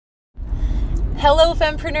Hello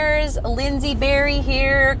Fempreneurs, Lindsay Berry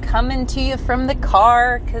here, coming to you from the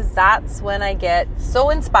car because that's when I get so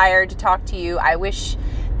inspired to talk to you. I wish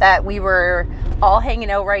that we were all hanging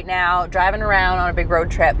out right now, driving around on a big road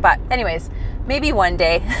trip. But anyways, maybe one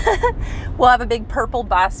day we'll have a big purple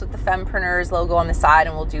bus with the Fempreneurs logo on the side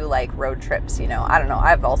and we'll do like road trips, I don't know. I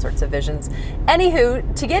have all sorts of visions.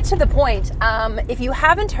 Anywho, to get to the point, if you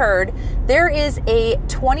haven't heard, there is a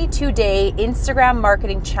 22-day Instagram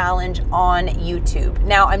marketing challenge on YouTube.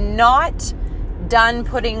 Now, I'm not done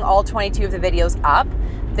putting all 22 of the videos up.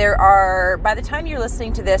 There are, by the time you're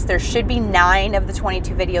listening to this, there should be 9 of the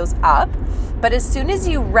 22 videos up. But as soon as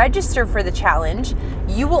you register for the challenge,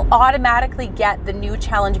 you will automatically get the new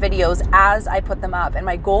challenge videos as I put them up. And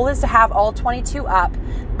my goal is to have all 22 up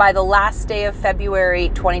by the last day of February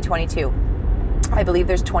 2022. I believe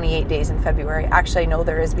there's 28 days in February. Actually, I know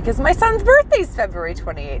there is because my son's birthday is February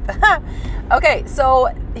 28th. Okay,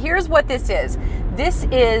 so here's what this is. This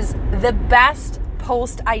is the best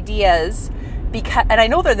post ideas. And I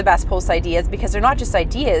know they're the best post ideas because they're not just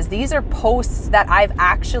ideas. These are posts that I've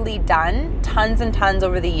actually done tons and tons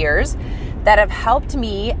over the years that have helped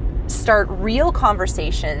me start real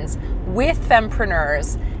conversations with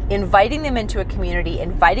fempreneurs, inviting them into a community,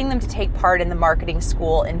 inviting them to take part in the marketing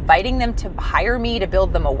school, inviting them to hire me to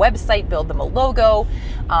build them a website, build them a logo,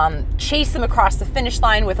 chase them across the finish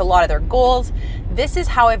line with a lot of their goals. This is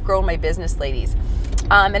how I've grown my business, ladies.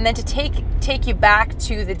 And then to take you back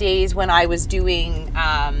to the days when I was doing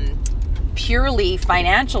purely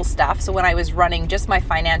financial stuff, so when I was running just my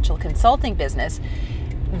financial consulting business,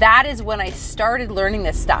 that is when I started learning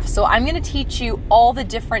this stuff. So I'm going to teach you all the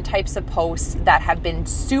different types of posts that have been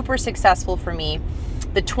super successful for me,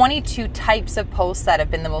 the 22 types of posts that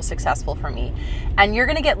have been the most successful for me. And you're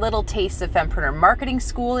going to get little tastes of Fempreneur Marketing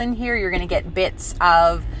School in here. You're going to get bits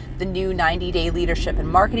of the new 90-day leadership and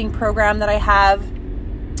marketing program that I have.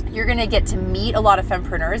 You're going to get to meet a lot of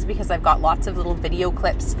fempreneurs because I've got lots of little video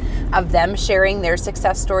clips of them sharing their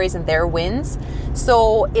success stories and their wins.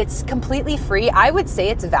 So it's completely free. I would say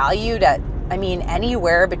it's valued at,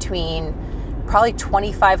 anywhere between probably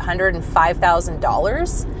 $2,500 and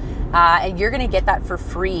 $5,000. And you're going to get that for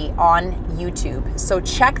free on YouTube. So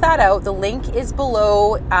check that out. The link is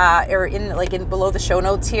below, below the show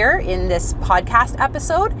notes here in this podcast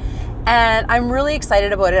episode. And I'm really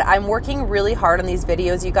excited about it. I'm working really hard on these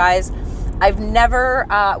videos, you guys. I've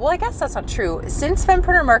never, I guess that's not true. Since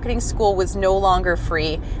Fempreneur Marketing School was no longer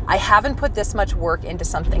free, I haven't put this much work into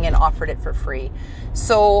something and offered it for free.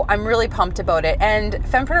 So I'm really pumped about it. And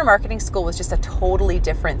Fempreneur Marketing School was just a totally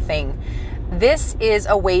different thing. This is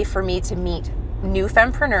a way for me to meet new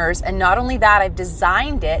fempreneurs. And not only that, I've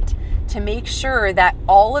designed it to make sure that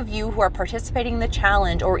all of you who are participating in the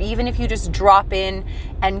challenge, or even if you just drop in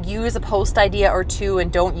and use a post idea or two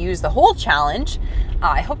and don't use the whole challenge,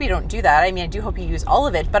 I hope you don't do that. I do hope you use all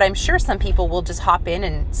of it, but I'm sure some people will just hop in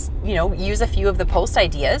and, use a few of the post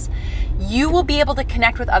ideas. You will be able to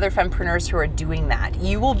connect with other fempreneurs who are doing that.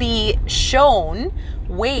 You will be shown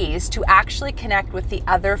ways to actually connect with the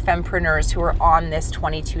other fempreneurs who are on this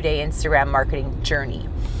 22-day Instagram marketing journey.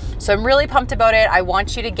 So I'm really pumped about it. I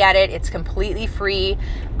want you to get it. It's completely free.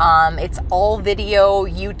 It's all video,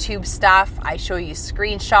 YouTube stuff. I show you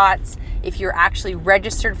screenshots. If you're actually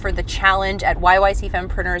registered for the challenge at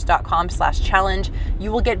yycfempreneurs.com/challenge,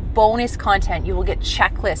 you will get bonus content. You will get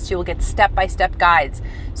checklists. You will get step-by-step guides.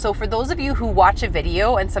 So for those of you who watch a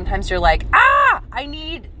video and sometimes you're like, I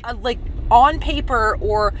need on paper,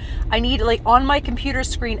 or I need on my computer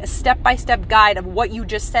screen a step-by-step guide of what you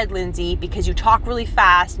just said, Lindsay, because you talk really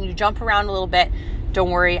fast and you jump around a little bit. Don't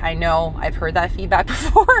worry, I know, I've heard that feedback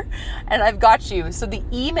before and I've got you. So the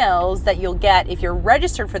emails that you'll get if you're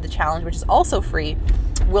registered for the challenge, which is also free,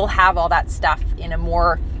 will have all that stuff in a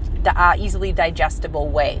more easily digestible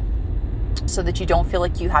way, so that you don't feel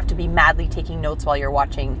like you have to be madly taking notes while you're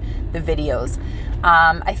watching the videos.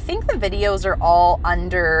 I think the videos are all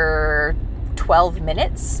under 12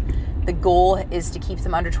 minutes. The goal is to keep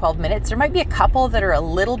them under 12 minutes. There might be a couple that are a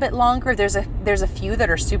little bit longer. There's a few that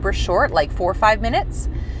are super short, like 4 or 5 minutes.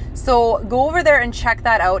 So go over there and check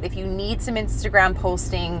that out if you need some Instagram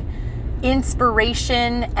posting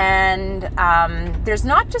inspiration. And there's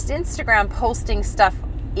not just Instagram posting stuff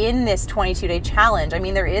in this 22-day challenge.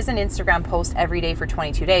 There is an Instagram post every day for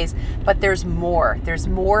 22 days, but there's more. There's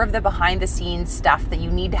more of the behind the scenes stuff that you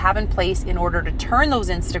need to have in place in order to turn those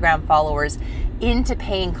Instagram followers into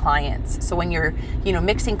paying clients. So when you're,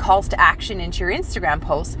 mixing calls to action into your Instagram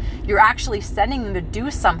posts, you're actually sending them to do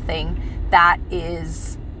something that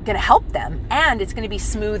is going to help them, and it's going to be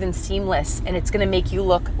smooth and seamless, and it's going to make you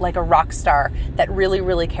look like a rock star that really,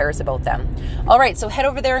 really cares about them. All right, so head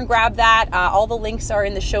over there and grab that. All the links are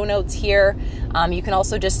in the show notes here. You can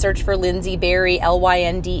also just search for Lindsey Barrie,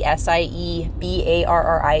 LYNDSIE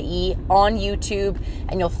BARRIE on YouTube,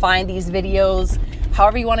 and you'll find these videos.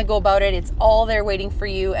 However you want to go about it, it's all there waiting for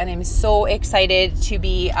you, and I'm so excited to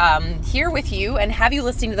be here with you and have you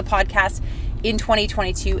listening to the podcast in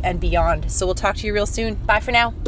 2022 and beyond. So we'll talk to you real soon. Bye for now.